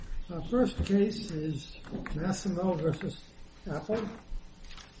Our first case is Masimo versus Apple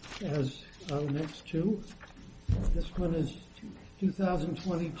as our next two. This one is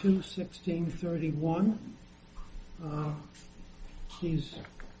 2022-1631.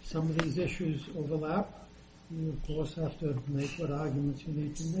 Some of these issues overlap. You, of course, have to make what arguments you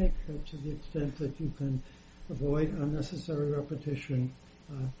need to make, but to the extent that you can avoid unnecessary repetition,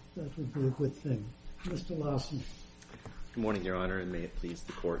 that would be a good thing. Mr. Larson. Good morning, Your Honor, and may it please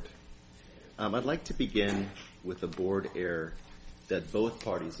the Court. I'd like to begin with a board error that both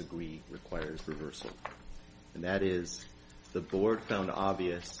parties agree requires reversal. And that is, the board found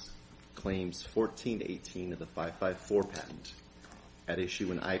obvious claims 14 to 18 of the 554 patent at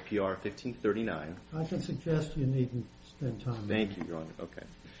issue in IPR 1539. I can suggest you needn't spend time. Thank you, Your Honor. Okay.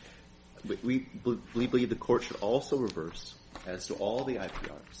 We believe the Court should also reverse as to all the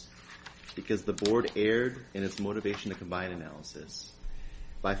IPRs because the board erred in its motivation to combine analysis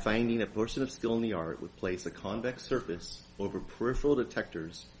by finding a person of skill in the art would place a convex surface over peripheral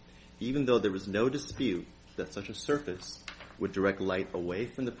detectors even though there was no dispute that such a surface would direct light away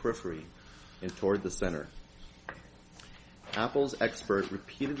from the periphery and toward the center. Apple's expert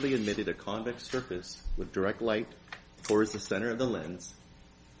repeatedly admitted a convex surface would direct light towards the center of the lens,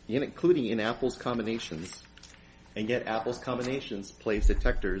 including in Apple's combinations, and yet Apple's combinations place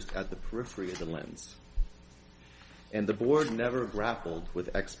detectors at the periphery of the lens. And the board never grappled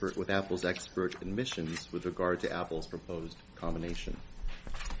with Apple's expert admissions with regard to Apple's proposed combination.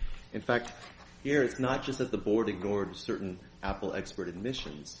 In fact, here it's not just that the board ignored certain Apple expert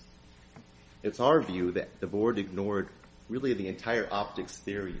admissions. It's our view that the board ignored really the entire optics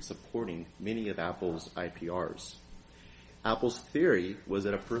theory supporting many of Apple's IPRs. Apple's theory was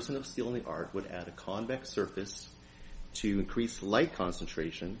that a person of skill in the art would add a convex surface to increase light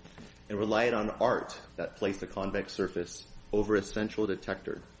concentration and relied on art that placed a convex surface over a central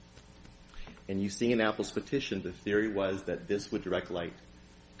detector. And you see in Apple's petition, the theory was that this would direct light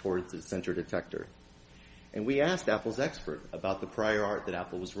towards the center detector. And we asked Apple's expert about the prior art that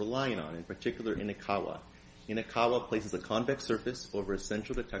Apple was relying on, in particular Inikawa. Inikawa places a convex surface over a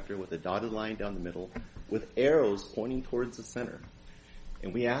central detector with a dotted line down the middle with arrows pointing towards the center.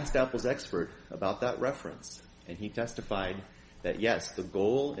 And we asked Apple's expert about that reference, and he testified that yes, the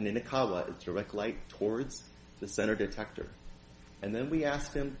goal in Inikawa is to direct light towards the center detector. And then we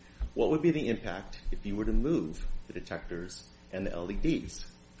asked him what would be the impact if you were to move the detectors and the LEDs.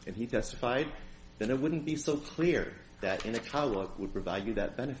 And he testified then it wouldn't be so clear that Inikawa would provide you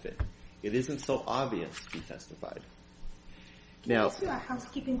that benefit. It isn't so obvious, he testified. Can I ask you a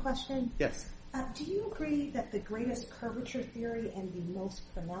housekeeping question? Yes. Do you agree that the greatest curvature theory and the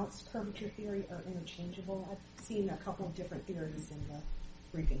most pronounced curvature theory are interchangeable? I've seen a couple of different theories in the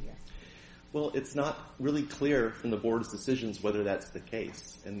briefing here. Well, it's not really clear from the board's decisions whether that's the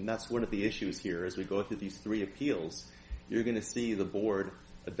case. And that's one of the issues here. As we go through these three appeals, you're going to see the board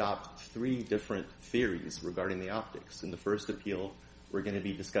adopt three different theories regarding the optics. In the first appeal, we're going to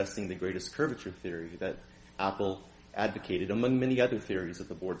be discussing the greatest curvature theory that Apple advocated, among many other theories that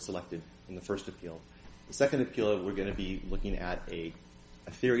the board selected in the first appeal. The second appeal, we're going to be looking at a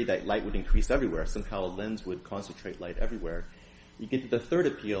theory that light would increase everywhere. Somehow a lens would concentrate light everywhere. You get to the third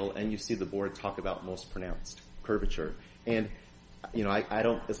appeal, and you see the board talk about most pronounced curvature. And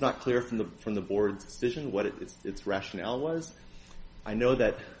it's not clear from the board's decision what its rationale was. I know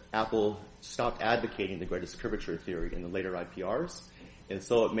that Apple stopped advocating the greatest curvature theory in the later IPRs, and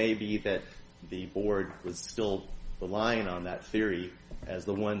so it may be that the board was still relying on that theory as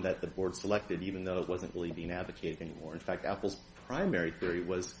the one that the board selected, even though it wasn't really being advocated anymore. In fact, Apple's primary theory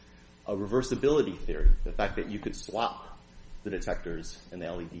was a reversibility theory, the fact that you could swap the detectors and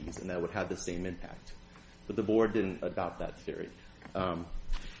the LEDs, and that would have the same impact. But the board didn't adopt that theory.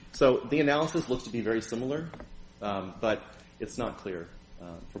 So the analysis looks to be very similar, but it's not clear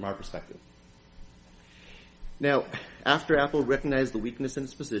from our perspective. Now, after Apple recognized the weakness in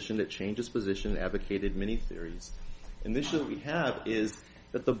its position, it changed its position and advocated many theories. And the issue that we have is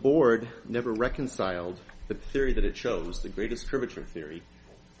that the board never reconciled the theory that it chose, the greatest curvature theory,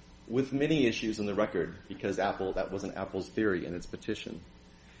 with many issues in the record because that wasn't Apple's theory in its petition.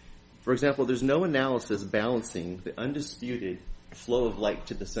 For example, there's no analysis balancing the undisputed flow of light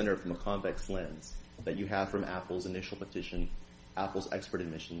to the center from a convex lens that you have from Apple's initial petition, Apple's expert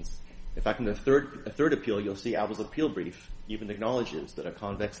admissions. In fact, in the third appeal, you'll see Apple's appeal brief even acknowledges that a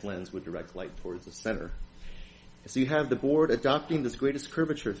convex lens would direct light towards the center. So you have the board adopting this greatest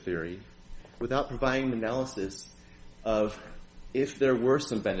curvature theory without providing an analysis of if there were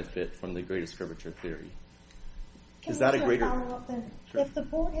some benefit from the greatest curvature theory. Is that a greater follow-up then? Sure. If the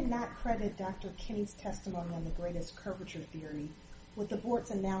board had not credited Dr. Kinney's testimony on the greatest curvature theory, Would the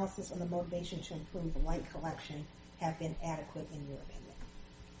board's analysis on the motivation to improve light collection have been adequate in your opinion?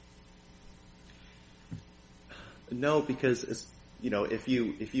 No, because if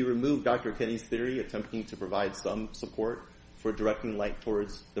you remove Dr. Kenny's theory attempting to provide some support for directing light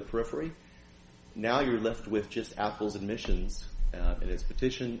towards the periphery, now you're left with just Apple's admissions in its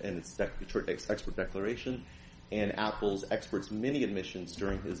petition and its expert declaration, and Apple's expert's many admissions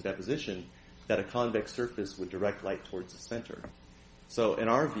during his deposition that a convex surface would direct light towards the center. So in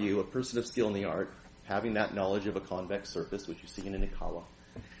our view, a person of skill in the art, having that knowledge of a convex surface, which you see in Ikawa,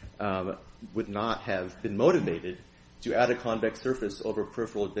 would not have been motivated to add a convex surface over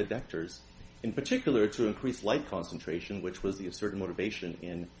peripheral detectors, in particular to increase light concentration, which was the asserted motivation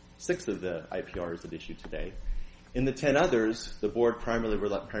in 6 of the IPRs at issue today. In the 10 others, the board primarily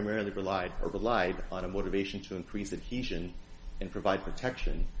relied on a motivation to increase adhesion and provide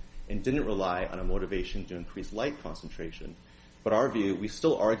protection, and didn't rely on a motivation to increase light concentration. But our view, we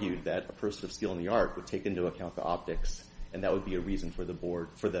still argued that a person of skill in the art would take into account the optics, and that would be a reason for the board,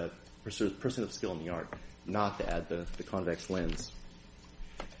 for the person of skill in the art, not to add the convex lens.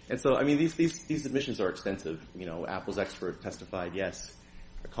 And so, I mean, these admissions are extensive. Apple's expert testified, yes,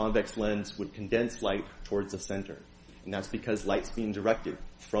 a convex lens would condense light towards the center, and that's because light's being directed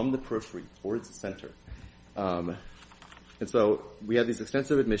from the periphery towards the center. And so we have these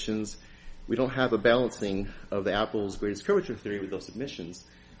extensive admissions. We don't have a balancing of the Apple's greatest curvature theory with those admissions.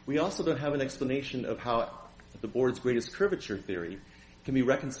 We also don't have an explanation of how the board's greatest curvature theory can be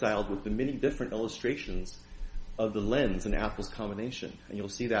reconciled with the many different illustrations of the lens in Apple's combination. And you'll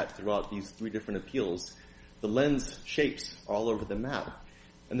see that throughout these 3 different appeals. The lens shapes are all over the map.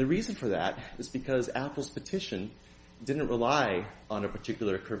 And the reason for that is because Apple's petition didn't rely on a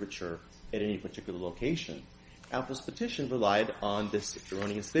particular curvature at any particular location. Apple's petition relied on this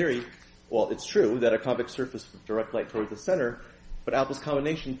erroneous theory. Well, it's true that a convex surface would direct light towards the center, but Apple's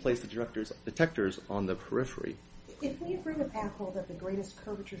combination placed the detectors on the periphery. If we agree with Apple that the greatest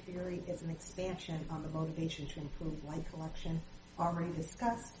curvature theory is an expansion on the motivation to improve light collection already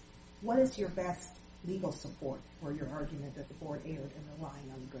discussed, what is your best legal support for your argument that the board erred in relying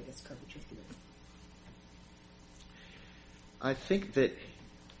on the greatest curvature theory? I think that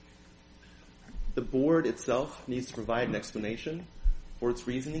the board itself needs to provide an explanation for its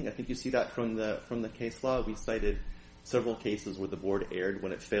reasoning. I think you see that from the case law. We cited several cases where the board erred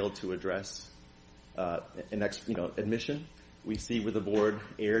when it failed to address admission. We see where the board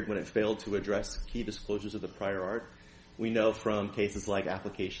erred when it failed to address key disclosures of the prior art. We know from cases like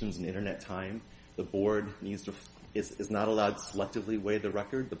applications and internet time, the board is not allowed to selectively weigh the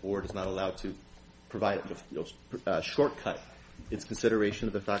record. The board is not allowed to provide shortcut its consideration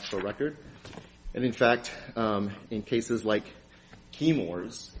of the factual record. And in fact, in cases like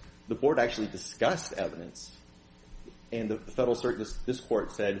Keymores, the board actually discussed evidence, and the Federal Circuit, this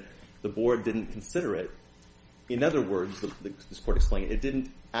court said the board didn't consider it. In other words, this court explained it didn't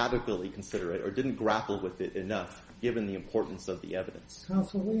adequately consider it or didn't grapple with it enough given the importance of the evidence.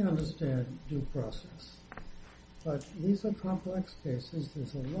 Counsel, we understand due process, but these are complex cases.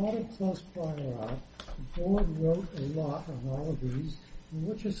 There's a lot of close prior art. The board wrote a lot on all of these, and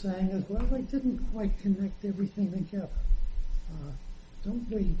what you're saying is, well, they didn't quite connect everything together. Don't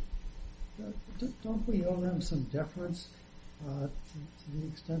we owe them some deference to the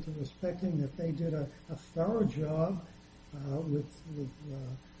extent of respecting that they did a thorough job with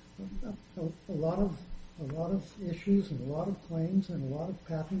a lot of issues and a lot of claims and a lot of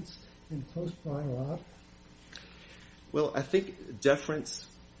patents in close prior art? Well, I think deference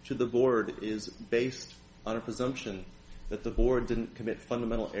to the board is based on a presumption that the board didn't commit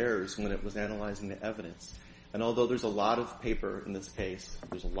fundamental errors when it was analyzing the evidence. And although there's a lot of paper in this case,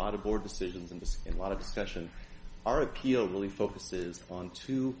 there's a lot of board decisions and a lot of discussion, our appeal really focuses on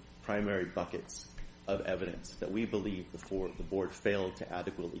 2 primary buckets of evidence that we believe the board failed to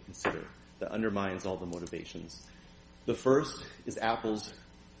adequately consider that undermines all the motivations. The first is Apple's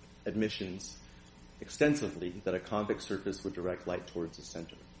admissions extensively that a convex surface would direct light towards the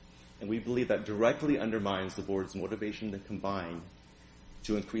center. And we believe that directly undermines the board's motivation to combine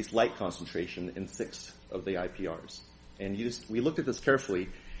to increase light concentration in 6 of the IPRs. And we looked at this carefully,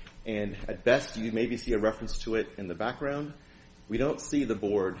 and at best you maybe see a reference to it in the background. We don't see the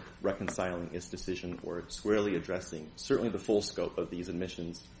board reconciling its decision or squarely addressing certainly the full scope of these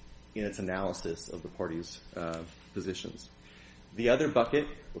admissions in its analysis of the parties' positions. The other bucket,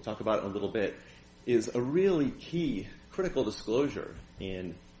 we'll talk about in a little bit, is a really key critical disclosure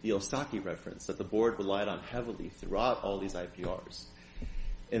in the Osaki reference that the board relied on heavily throughout all these IPRs.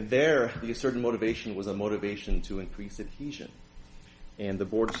 And there, the asserted motivation was a motivation to increase adhesion. And the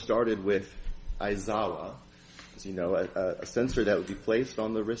board started with Aizawa, as you know, a sensor that would be placed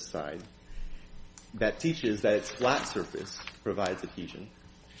on the wrist side that teaches that its flat surface provides adhesion.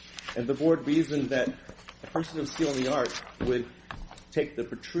 And the board reasoned that a person of skill in the art would take the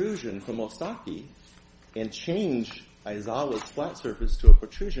protrusion from Osaki and change Aizawa's flat surface to a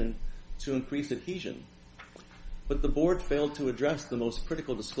protrusion to increase adhesion. But the board failed to address the most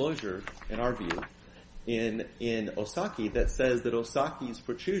critical disclosure, in our view, in Osaki that says that Osaki's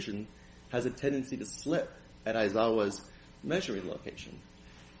protrusion has a tendency to slip at Aizawa's measuring location.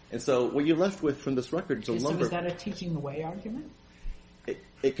 And so what you're left with from this record is a lumber. So is that a teaching away argument?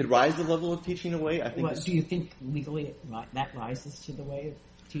 It could rise the level of teaching away. I think. Do you think legally that rises to the way of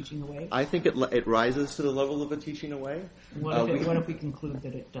teaching away? I think it rises to the level of a teaching away. What if we conclude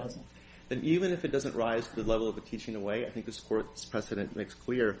that it doesn't? Then even if it doesn't rise to the level of a teaching away, I think this court's precedent makes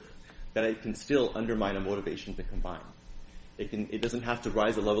clear that it can still undermine a motivation to combine. It doesn't have to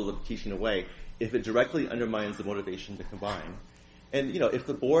rise the level of teaching away if it directly undermines the motivation to combine. And, if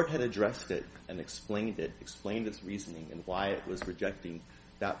the board had addressed it and explained its reasoning and why it was rejecting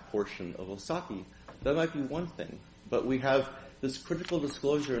that portion of Osaki, that might be one thing. But we have this critical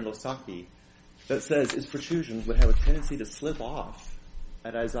disclosure in Osaki that says its protrusion would have a tendency to slip off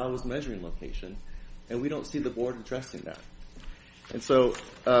at Aizawa's measuring location, and we don't see the board addressing that. And so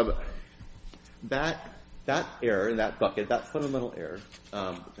that error in that bucket, that fundamental error,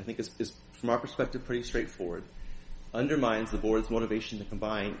 I think is from our perspective pretty straightforward, undermines the board's motivation to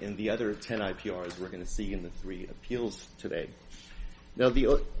combine in the other 10 IPRs we're going to see in the 3 appeals today. Now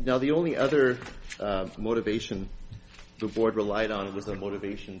the only other motivation the board relied on was a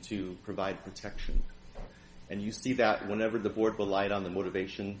motivation to provide protection. And you see that whenever the board relied on the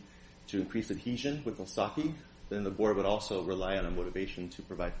motivation to increase adhesion with Osaki, then the board would also rely on a motivation to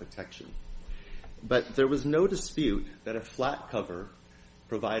provide protection. But there was no dispute that a flat cover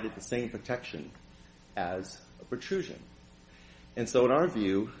provided the same protection as a protrusion. And so in our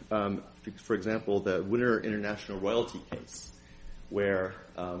view, for example, the Winter International Royalty case, where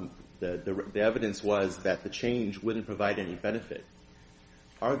the evidence was that the change wouldn't provide any benefit,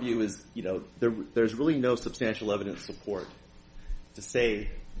 our view is, there's really no substantial evidence support to say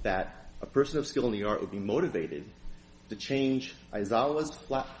that a person of skill in the art would be motivated to change Aizawa's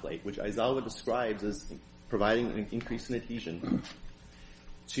flat plate, which Aizawa describes as providing an increase in adhesion,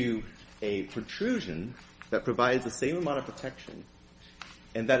 to a protrusion that provides the same amount of protection,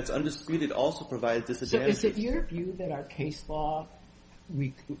 and that it's undisputed also provides disadvantages. So is it your view that our case law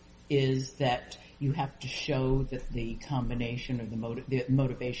is that you have to show that the combination or the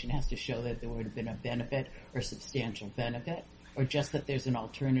motivation has to show that there would have been a benefit or substantial benefit, or just that there's an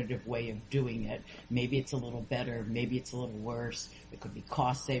alternative way of doing it? Maybe it's a little better, maybe it's a little worse, it could be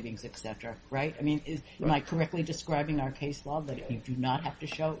cost savings, etc., right? I mean, am I correctly describing our case law that you do not have to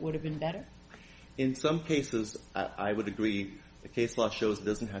show it would have been better? In some cases, I would agree the case law shows it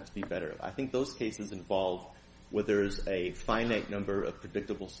doesn't have to be better. I think those cases involve where there's a finite number of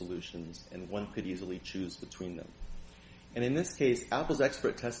predictable solutions and one could easily choose between them. And in this case, Apple's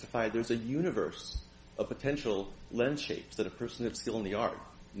expert testified there's a universe of potential lens shapes that a person of skill in the art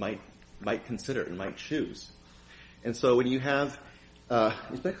might consider and might choose. And so when you have,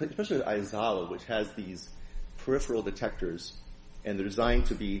 especially with Aizawa, which has these peripheral detectors, and they're designed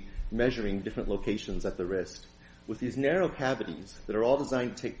to be measuring different locations at the wrist, with these narrow cavities that are all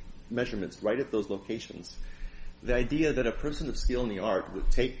designed to take measurements right at those locations, the idea that a person of skill in the art would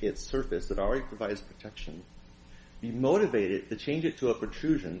take its surface that already provides protection, be motivated to change it to a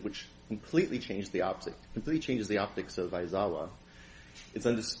protrusion, which completely changes the optics of Aizawa. It's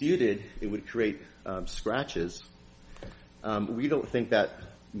undisputed it would create scratches. We don't think that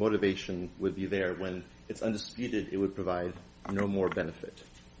motivation would be there when it's undisputed it would provide no more benefit.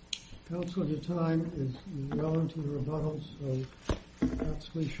 Counsel, your time is well into the rebuttal, so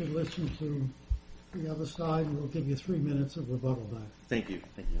perhaps we should listen to the other side, and we'll give you 3 minutes of rebuttal back. Thank you.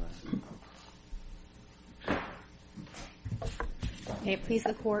 Thank you, May it please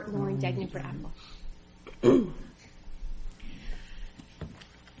the Court, Lauren Degnan for Apple.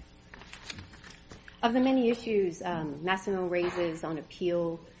 Of the many issues Masimo raises on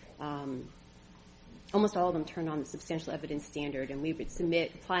appeal, almost all of them turn on the substantial evidence standard, and we would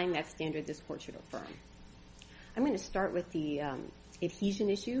submit, applying that standard, this Court should affirm. I'm going to start with the adhesion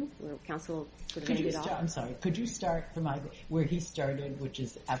issue, where counsel sort of ended off. I'm sorry, could you start from where he started, which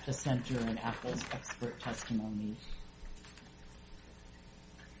is at the center in Apple's expert testimony?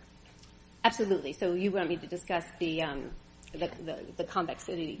 Absolutely. So you want me to discuss the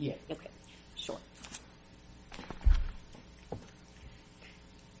convexity? Yeah. Okay, sure.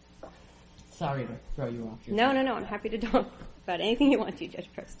 Sorry to throw you off your No. I'm happy to talk about anything you want to, Judge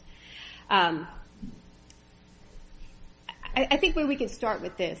Prost. I think where we can start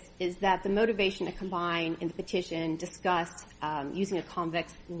with this is that the motivation to combine in the petition discussed using a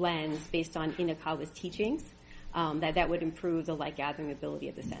convex lens based on Inakawa's teachings, that would improve the light gathering ability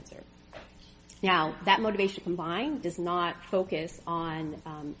of the sensor. Now, that motivation to combine does not focus on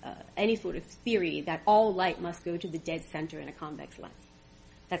any sort of theory that all light must go to the dead center in a convex lens.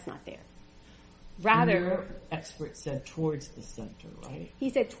 That's not there. Rather, your expert said towards the center, right? He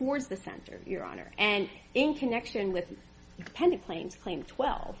said towards the center, Your Honor. And in connection with dependent claims, claim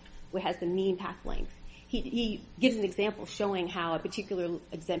 12, which has the mean path length, he gives an example showing how a particular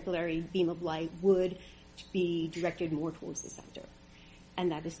exemplary beam of light would be directed more towards the center.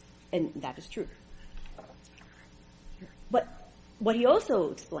 And that is true. But what he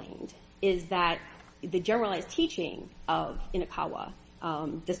also explained is that the generalized teaching of Inakawa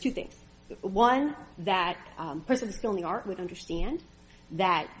does two things. One, that a person with skill in the art would understand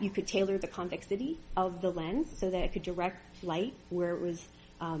that you could tailor the convexity of the lens so that it could direct light where it was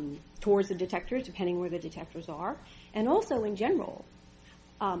towards the detectors, depending where the detectors are. And also, in general,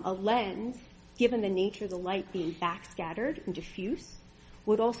 a lens, given the nature of the light being backscattered and diffuse,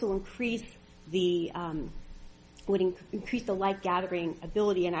 would also increase the light gathering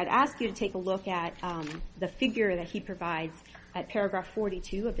ability. And I'd ask you to take a look at the figure that he provides at paragraph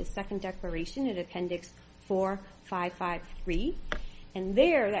 42 of his second declaration in appendix 4553. And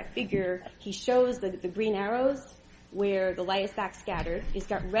there, that figure, he shows the green arrows where the light is backscattered. He's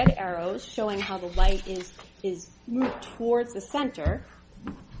got red arrows showing how the light is moved towards the center.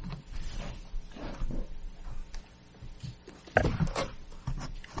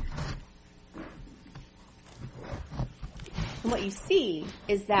 And what you see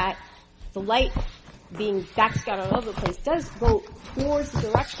is that the light being backscattered all over the place does go towards the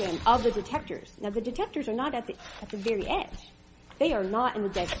direction of the detectors. Now, the detectors are not at the very edge. They are not in the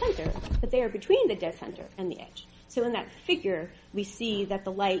dead center, but they are between the dead center and the edge. So in that figure, we see that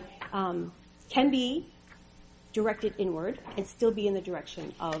the light can be directed inward and still be in the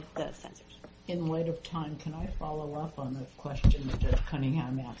direction of the sensors. In light of time, can I follow up on a question that Judge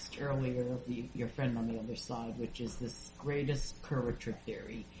Cunningham asked earlier of your friend on the other side, which is this greatest curvature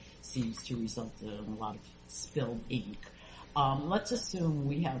theory seems to result in a lot of spilled ink. Let's assume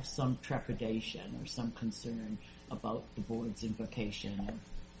we have some trepidation or some concern about the board's invocation of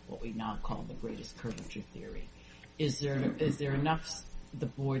what we now call the greatest curvature theory. Is there enough, the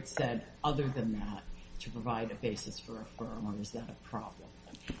board said, other than that, to provide a basis for a firm, or is that a problem?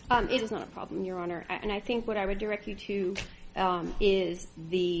 It is not a problem, Your Honor. And I think what I would direct you to is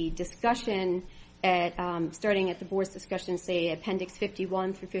the discussion starting at the board's discussion, say, Appendix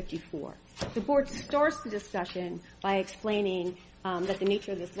 51 through 54. The board starts the discussion by explaining that the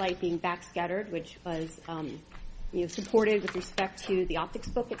nature of this light being backscattered, which was supported with respect to the optics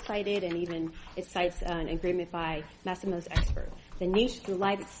book it cited, and even it cites an agreement by Masimo's expert. The nature of the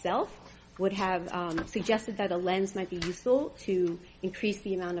light itself would have suggested that a lens might be useful to increase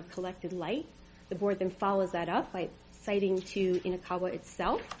the amount of collected light. The board then follows that up by citing to Inakawa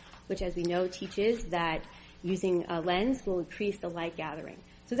itself, which, as we know, teaches that using a lens will increase the light gathering.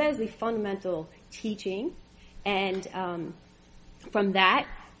 So that is the fundamental teaching. And from that,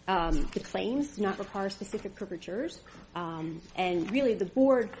 the claims do not require specific curvatures. And really, the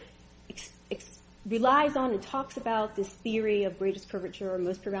board relies on and talks about this theory of greatest curvature or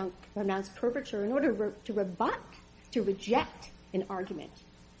most pronounced curvature in order to reject an argument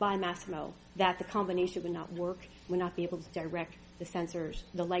by Masimo that the combination would not work, would not be able to direct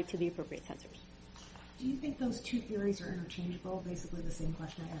the light to the appropriate sensors. Do you think those two theories are interchangeable? Basically the same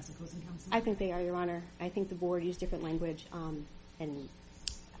question I asked opposing counsel? I think they are, Your Honor. I think the board used different language. And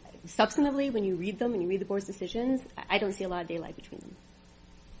substantively, when you read them and you read the board's decisions, I don't see a lot of daylight between them.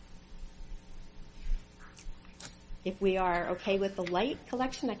 If we are okay with the light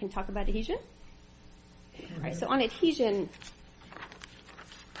collection, I can talk about adhesion. All right, so on adhesion,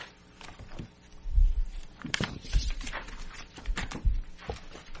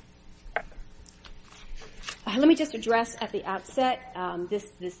 let me just address at the outset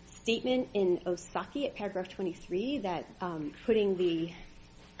this statement in Osaki at paragraph 23 that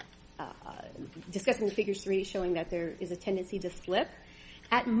discussing the figure 3 showing that there is a tendency to slip.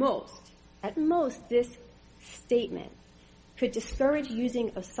 At most, this statement could discourage using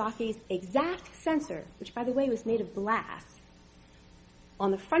Osaki's exact sensor, which, by the way, was made of glass,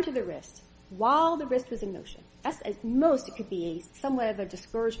 on the front of the wrist while the wrist was in motion. That's, at most, it could be somewhat of a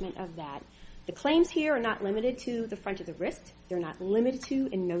discouragement of that. The claims here are not limited to the front of the wrist. They're not limited to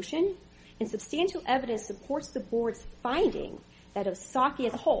in motion. And substantial evidence supports the board's finding that Osaki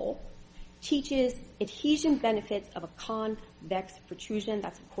as a whole teaches adhesion benefits of a convex protrusion.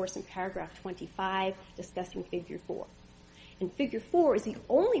 That's, of course, in paragraph 25, discussing figure 4. And Figure 4 is the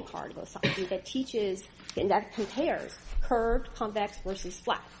only part of Osaki that teaches and that compares curved, convex versus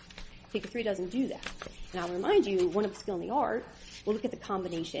flat. Figure 3 doesn't do that. And I'll remind you, one of the skill in the art will look at the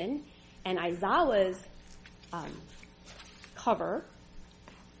combination, and Aizawa's cover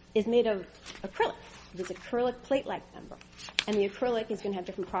is made of acrylic. It's acrylic plate-like member. And the acrylic is going to have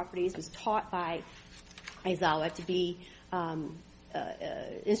different properties. It was taught by Aizawa to be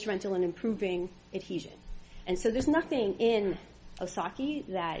instrumental in improving adhesion. And so there's nothing in Osaki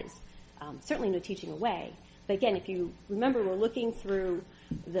that is certainly no teaching away. But again, if you remember, we're looking through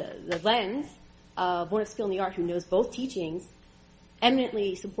the lens of one of skill in the art who knows both teachings,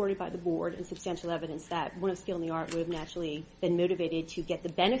 eminently supported by the board and substantial evidence that one of skill in the art would have naturally been motivated to get the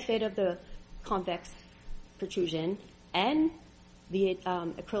benefit of the convex protrusion and the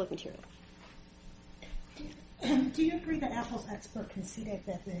acrylic material. Do you agree that Apple's expert conceded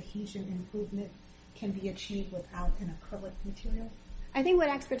that the adhesion improvement can be achieved without an acrylic material? I think what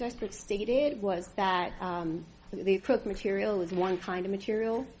experts stated was that the acrylic material is one kind of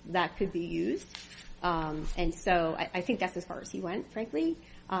material that could be used. And so I think that's as far as he went, frankly.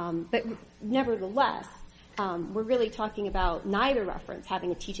 But nevertheless, we're really talking about neither reference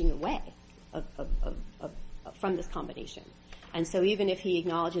having a teaching away from this combination. And so even if he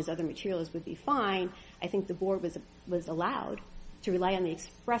acknowledges other materials would be fine, I think the board was allowed to rely on the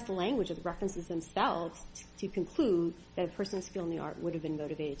express language of the references themselves to conclude that a person of skill in the art would have been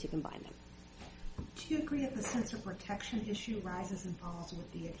motivated to combine them. Do you agree that the sensor protection issue rises and falls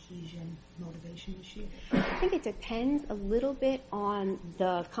with the adhesion motivation issue? I think it depends a little bit on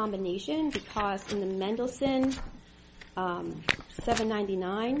the combination, because in the Mendelssohn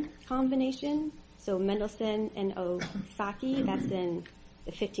 799 combination, so Mendelssohn and Osaki, that's in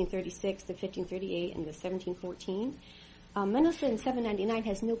the 1536, the 1538, and the 1714. Mendelssohn 799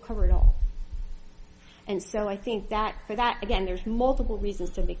 has no cover at all. And so I think that, for that, again, there's multiple reasons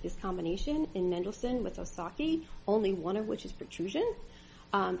to make this combination in Mendelssohn with Osaki, only one of which is protrusion.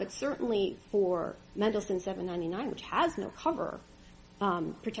 But certainly for Mendelssohn 799, which has no cover,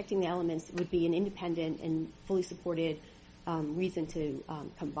 protecting the elements would be an independent and fully supported reason to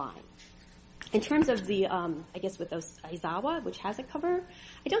combine. In terms of the, I guess with Aizawa, which has a cover,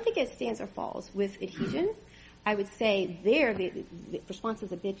 I don't think it stands or falls with adhesion. I would say there the response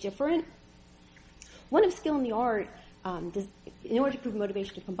is a bit different. One of skill in the art, in order to prove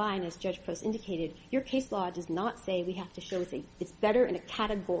motivation to combine, as Judge Prost indicated, your case law does not say we have to show it's better in a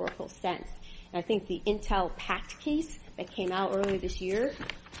categorical sense. And I think the Intel PACT case that came out earlier this year,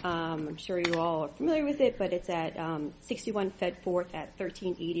 I'm sure you all are familiar with it, but it's at 61 Fed 4th at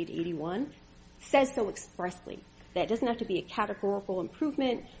 1380 to 81, says so expressly. That it doesn't have to be a categorical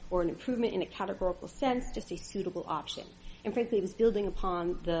improvement or an improvement in a categorical sense, just a suitable option. And frankly, it was building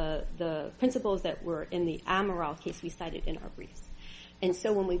upon the principles that were in the Amaral case we cited in our briefs. And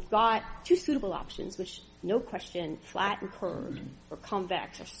so when we've got two suitable options, which no question, flat and curved or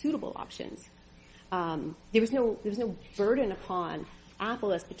convex are suitable options, there was no burden upon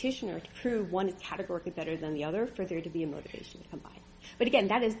Apple as petitioner to prove one is categorically better than the other for there to be a motivation to combine. But again,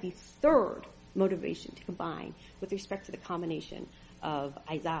 that is the third motivation to combine with respect to the combination of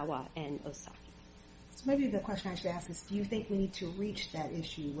Aizawa and Osaki. So maybe the question I should ask is, do you think we need to reach that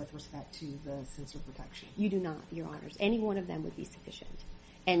issue with respect to the sensor protection? You do not, Your Honors. Any one of them would be sufficient.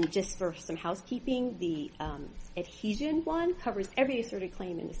 And just for some housekeeping, the adhesion one covers every asserted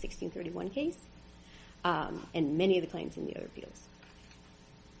claim in the 1631 case and many of the claims in the other appeals.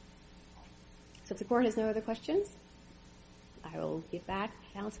 So if the Court has no other questions, I will give back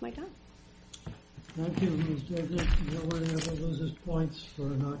balance of my time. Thank you, Ms. Davis. No one ever loses points for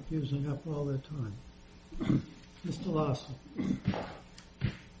not using up all their time. Mr. Lawson.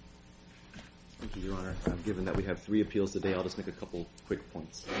 Thank you, Your Honor. Given that we have 3 appeals today, I'll just make a couple quick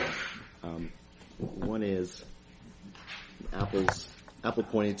points. One is Apple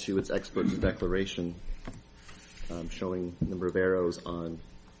pointed to its expert's declaration showing the number of arrows on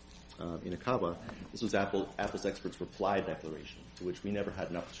Inakawa. This was Apple's expert's reply declaration, to which we never had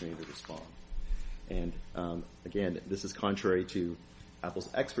an opportunity to respond. And again, this is contrary to Apple's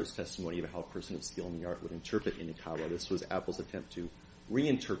expert's testimony about how a person of skill in the art would interpret Inakawa. This was Apple's attempt to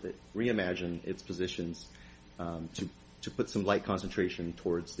reinterpret, reimagine its positions to put some light concentration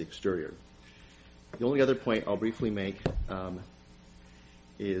towards the exterior. The only other point I'll briefly make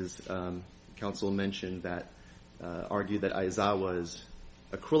is counsel mentioned that, argued that Aizawa's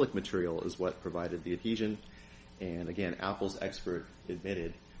acrylic material is what provided the adhesion. And again, Apple's expert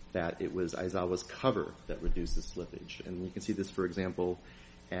admitted that it was Aizawa's cover that reduced the slippage. And you can see this, for example,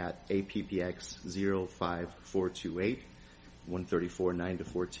 at APPX 05428, 134,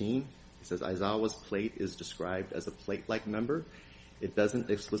 9-14, It says Aizawa's plate is described as a plate-like member. It doesn't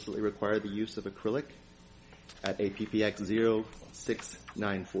explicitly require the use of acrylic. At APPX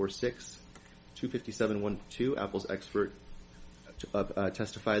 06946, 25712, Apple's expert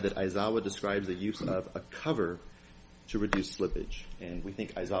testified that Aizawa describes the use of a cover to reduce slippage. And we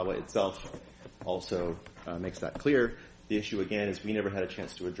think Aizawa itself also makes that clear. The issue, again, is we never had a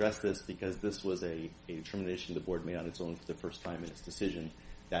chance to address this because this was a determination the board made on its own for the first time in its decision,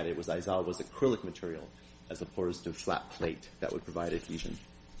 that it was Aizawa's acrylic material as opposed to flat plate that would provide adhesion.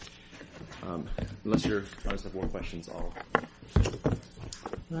 Unless your honors have more questions, I'll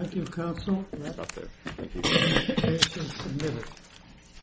Thank you, counsel. stop there. Thank you. Case is submitted.